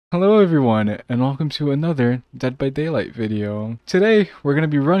Hello everyone, and welcome to another Dead by Daylight video. Today, we're going to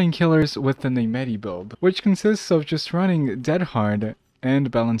be running killers with the Naymeti build, which consists of just running dead hard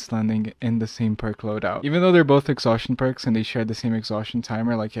and balanced landing in the same perk loadout. Even though they're both exhaustion perks and they share the same exhaustion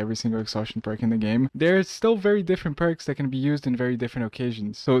timer like every single exhaustion perk in the game, they're still very different perks that can be used in very different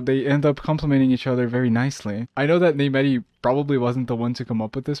occasions, so they end up complementing each other very nicely. I know that Naymeti probably wasn't the one to come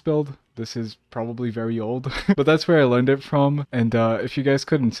up with this build. This is probably very old, but that's where I learned it from. And if you guys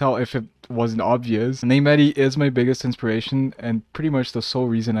couldn't tell, if it wasn't obvious, Naymeti is my biggest inspiration and pretty much the sole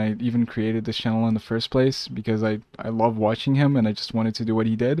reason I even created this channel in the first place, because I love watching him and I just wanted to do what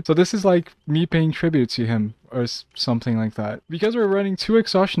he did. So this is like me paying tribute to him or something like that. Because we're running 2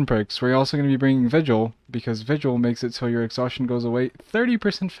 exhaustion perks, we're also going to be bringing Vigil, because Vigil makes it so your exhaustion goes away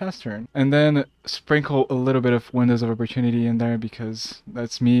 30% faster. And then sprinkle a little bit of windows of opportunity in there, because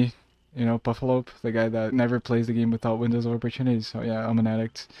that's me, you know, Buffalo, the guy that never plays the game without windows of opportunity. So yeah, I'm an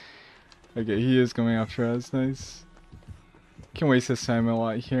addict. Okay, he is coming after us. Nice. Can waste his time a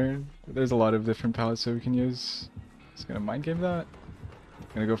lot here. There's a lot of different palettes that we can use. Just gonna mind game that.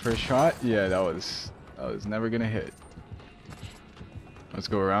 Gonna go for a shot. Yeah, that was never gonna hit. Let's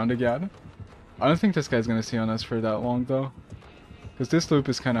go around again. I don't think this guy's gonna see on us for that long though, because this loop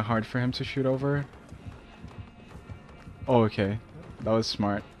is kind of hard for him to shoot over. Oh, okay, that was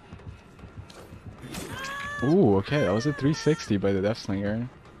smart. Ooh, okay, that was a 360 by the Deathslinger.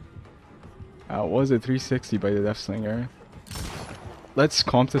 That was a 360 by the Deathslinger. Let's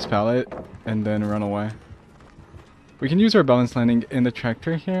comp this pallet and then run away. We can use our balance landing in the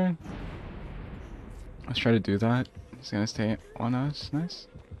tractor here. Let's try to do that. He's gonna stay on us. Nice.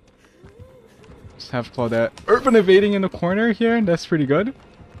 Just have Claudette urban evading in the corner here. That's pretty good.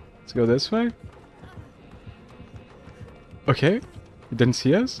 Let's go this way. Okay. He didn't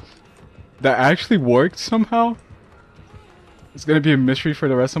see us. That actually worked somehow. It's gonna be a mystery for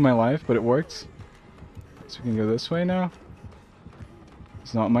the rest of my life, but it worked. So we can go this way now.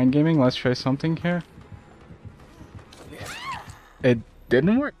 It's not mind gaming. Let's try something here. It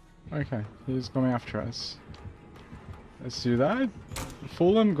didn't work. Okay, he's coming after us. Let's do that.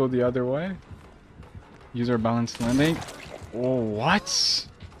 Fool him, go the other way. Use our balanced landing. Oh, what?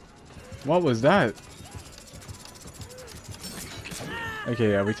 What was that?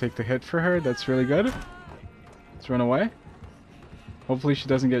 Okay, yeah, we take the hit for her. That's really good. Let's run away. Hopefully she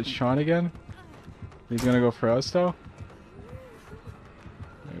doesn't get shot again. He's gonna go for us though.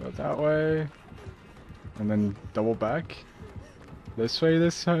 Go that way. And then double back. This way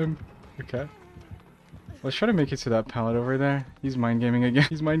this time. Okay. Let's try to make it to that pallet over there. He's mind gaming again.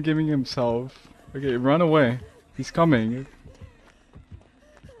 He's mind gaming himself. Okay, run away. He's coming.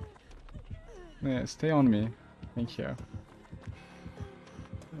 Yeah, stay on me. Thank you.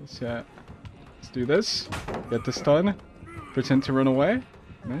 Let's do this. Get the stun. Pretend to run away.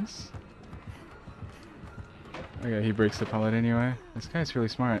 Nice. Okay, he breaks the pallet anyway. This guy's really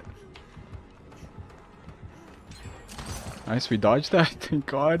smart. Nice, we dodged that. Thank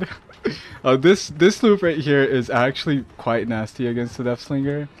God. This loop right here is actually quite nasty against the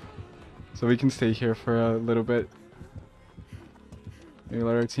Deathslinger. So we can stay here for a little bit. Maybe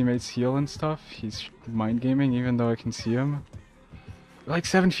let our teammates heal and stuff. He's mind gaming even though I can see him. You're like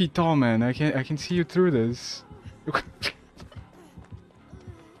 7 feet tall, man. I can see you through this.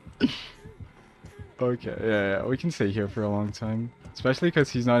 Okay, yeah, we can stay here for a long time. Especially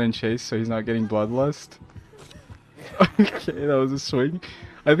because he's not in chase, so he's not getting bloodlust. Okay, that was a swing.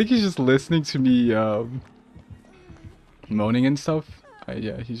 I think he's just listening to me moaning and stuff.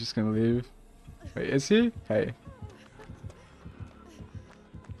 Yeah, he's just gonna leave. Wait, is he? Hey.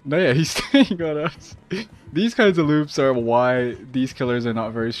 No, yeah, he's staying on us. These kinds of loops are why these killers are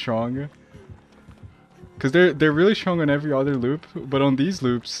not very strong. Because they're really strong on every other loop, but on these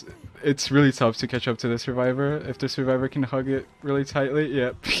loops, it's really tough to catch up to the survivor. If the survivor can hug it really tightly,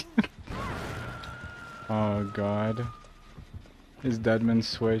 yep. Oh god. His Deadman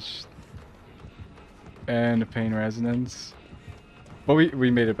switched. And pain resonance. But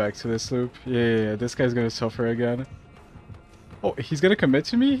we made it back to this loop. Yeah, this guy's gonna suffer again. Oh, he's gonna commit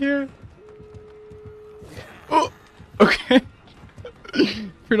to me here? Oh! Okay.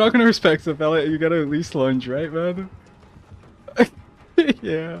 If you're not gonna respect the fella, you gotta at least lunge, right, man?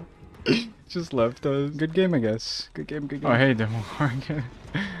 Yeah. Just left us. Good game, I guess. Good game, good game. Oh, hey, Demogorgon.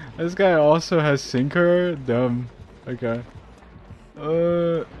 This guy also has Sinker. Dumb. Okay.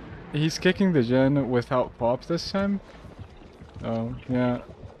 He's kicking the gen without pop this time. Oh, yeah.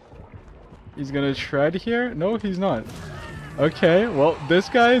 He's gonna shred here? No, he's not. Okay, well, this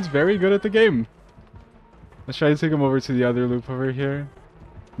guy is very good at the game. Let's try to take him over to the other loop over here.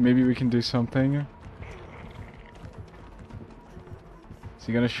 Maybe we can do something. Is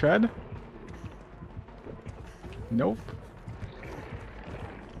he gonna shred? Nope.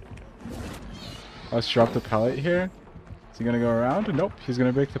 Let's drop the pallet here. Is he gonna go around? Nope, he's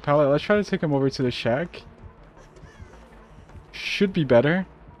gonna break the pallet. Let's try to take him over to the shack. Should be better.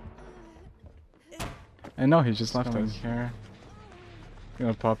 And no, he just left us here.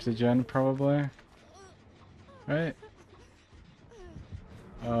 Gonna pop the gen probably. Right?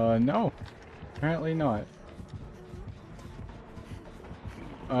 No. Apparently not.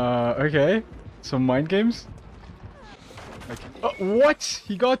 Okay. Some mind games? Okay. Oh, what?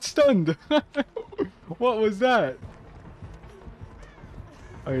 He got stunned! What was that?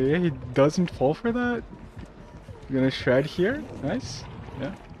 Oh yeah, he doesn't fall for that? I'm gonna shred here. Nice.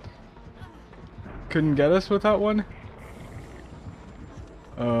 Yeah. Couldn't get us with that one.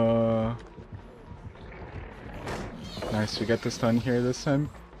 Nice, we get the stun here this time.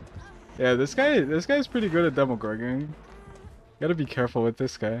 Yeah, this guy's pretty good at Demogorgon. Gotta be careful with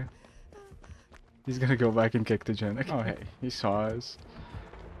this guy. He's gonna go back and kick the gen. Oh hey, he saw us.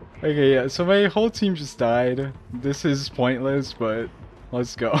 Okay, yeah, so my whole team just died. This is pointless, but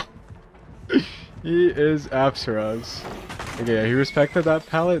let's go. He is after us. Okay, yeah, he respected that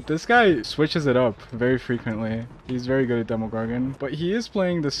pallet. This guy switches it up very frequently. He's very good at Demogorgon. But he is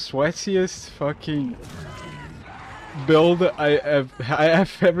playing the sweatiest fucking build I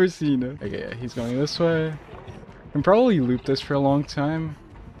have ever seen. Okay, yeah, he's going this way. Can probably loop this for a long time,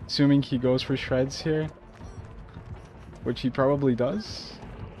 assuming he goes for shreds here, which he probably does,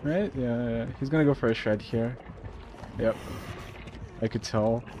 right? Yeah, he's gonna go for a shred here. Yep, I could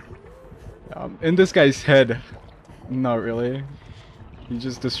tell. In this guy's head, not really. He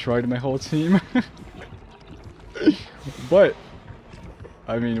just destroyed my whole team. But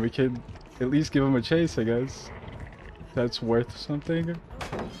I mean, we could at least give him a chase, I guess. That's worth something.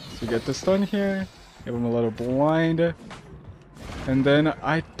 So get the stun here. Give him a little blind. And then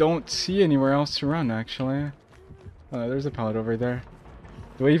I don't see anywhere else to run, actually. There's a pallet over there.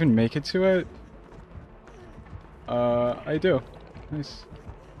 Do I even make it to it? I do. Nice.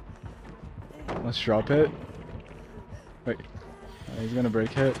 Let's drop it. Wait. He's gonna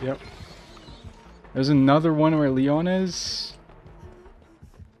break it. Yep. There's another one where Leon is.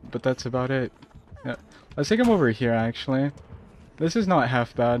 But that's about it. Yeah. Let's take him over here, actually. This is not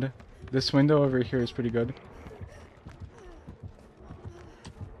half bad. This window over here is pretty good.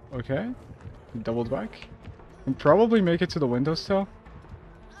 Okay. He doubled back. Can probably make it to the window still.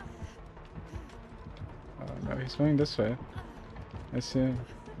 No, he's going this way. I see.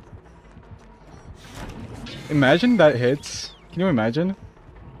 Imagine that hits. Can you imagine?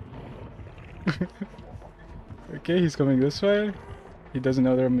 Okay, he's coming this way. He doesn't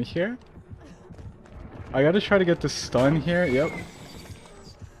know that I'm here. I gotta try to get the stun here. Yep.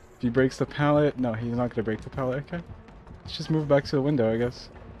 If he breaks the pallet. No, he's not gonna break the pallet. Okay. Let's just move back to the window, I guess.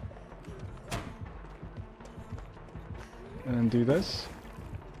 And then do this.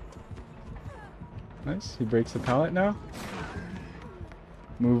 Nice. He breaks the pallet now.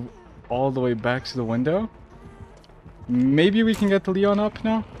 Move all the way back to the window. Maybe we can get the Leon up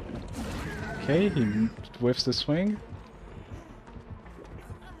now. Okay, he whiffs the swing.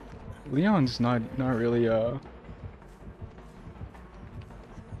 Leon's not really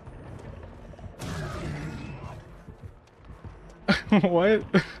What?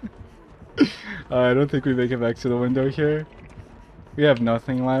 I don't think we make it back to the window here. We have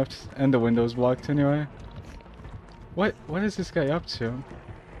nothing left, and the window's blocked anyway. What is this guy up to?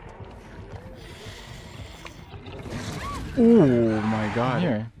 Oh my god.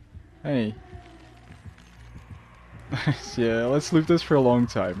 Here. Hey. Yeah, let's loop this for a long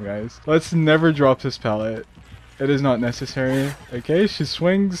time, guys. Let's never drop this pallet. It is not necessary. Okay, she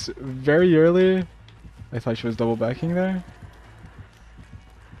swings very early. I thought she was double backing there.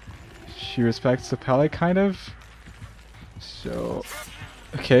 She respects the pallet, kind of. So...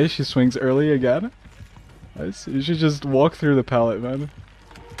 Okay, she swings early again. Nice. You should just walk through the pallet, man.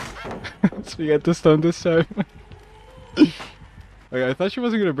 So we get the stun this time. Okay, I thought she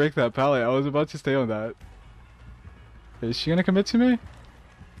wasn't gonna break that pallet. I was about to stay on that. Is she gonna commit to me?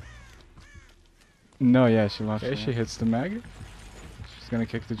 No, yeah, she lost. Okay, she hits the mag. She's gonna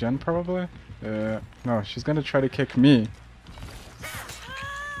kick the gen, probably. No, she's gonna try to kick me.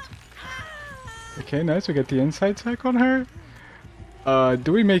 Okay, nice. We get the inside tech on her.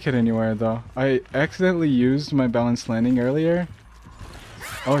 Do we make it anywhere, though? I accidentally used my balanced landing earlier.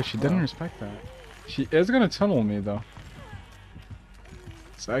 Oh, she didn't respect that. She is gonna tunnel me, though.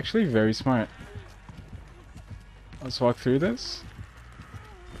 It's actually very smart. Let's walk through this.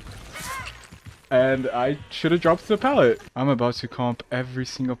 And I should have dropped the pallet. I'm about to comp every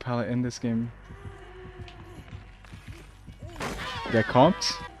single pallet in this game. Get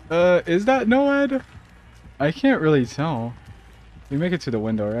comped. Is that no-ed? I can't really tell. We make it to the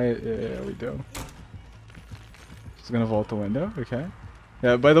window, right? Yeah, we do. Just gonna vault the window, okay.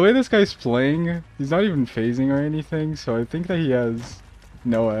 Yeah, by the way this guy's playing, he's not even phasing or anything, so I think that he has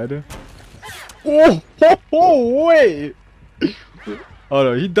no-ed. Oh, wait! Oh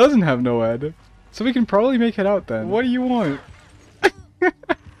no, he doesn't have no-ed. So we can probably make it out then. What do you want?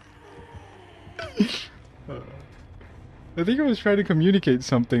 I think I was trying to communicate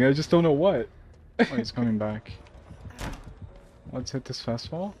something, I just don't know what. Oh, he's coming back. Let's hit this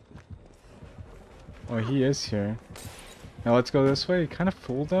fastball. Oh, he is here. Now let's go this way. Kind of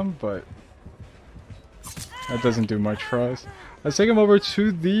fooled them, but that doesn't do much for us. Let's take him over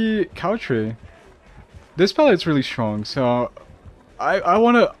to the cow tree. This pallet's really strong, so I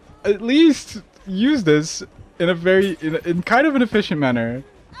want to at least use this in a very in kind of an efficient manner.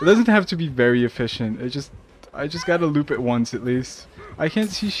 It doesn't have to be very efficient. I just gotta loop it once at least. I can't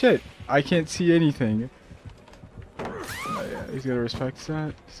see shit. I can't see anything. Oh, yeah, he's gonna respect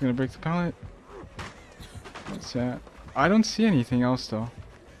that. He's gonna break the pallet. What's that? I don't see anything else though.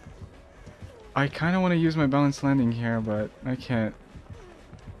 I kind of want to use my balanced landing here, but I can't.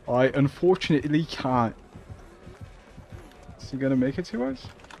 I unfortunately can't. Is he gonna make it to us?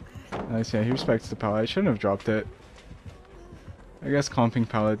 Nice, yeah, he respects the pallet. I shouldn't have dropped it. I guess comping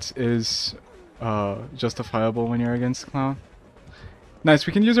pallets is justifiable when you're against Clown. Nice,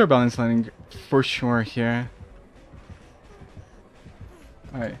 we can use our balanced landing for sure here.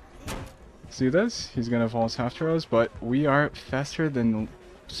 Alright. See this? He's gonna vault after us, but we are faster than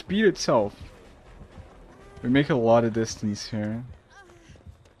speed itself. We make a lot of distance here.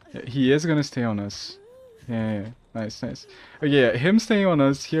 Yeah, he is gonna stay on us. Yeah. Nice, nice. Okay, yeah, him staying on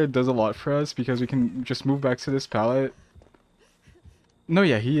us here does a lot for us because we can just move back to this pallet. No,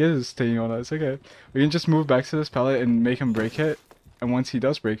 yeah, he is staying on us. Okay. We can just move back to this pallet and make him break it. And once he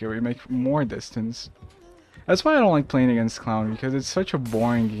does break it, we make more distance. That's why I don't like playing against Clown, because it's such a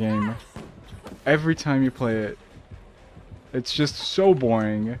boring game. Every time you play it, it's just so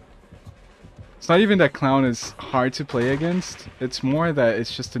boring. It's not even that Clown is hard to play against. It's more that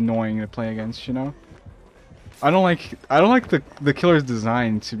it's just annoying to play against, you know? I don't like the killer's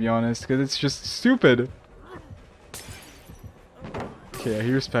design, to be honest, because it's just stupid. Okay,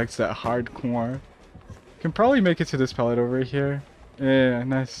 he respects that hardcore. Can probably make it to this pallet over here. Yeah,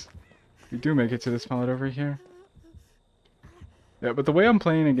 nice. We do make it to this pallet over here. Yeah, but the way I'm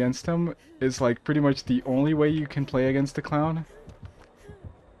playing against him is like pretty much the only way you can play against the Clown.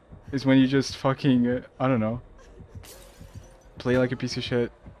 Is when you just fucking, I don't know. Play like a piece of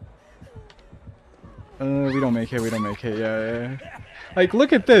shit. We don't make it, yeah. Like,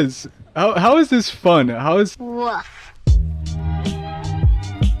 look at this. How is this fun? How is... Woof.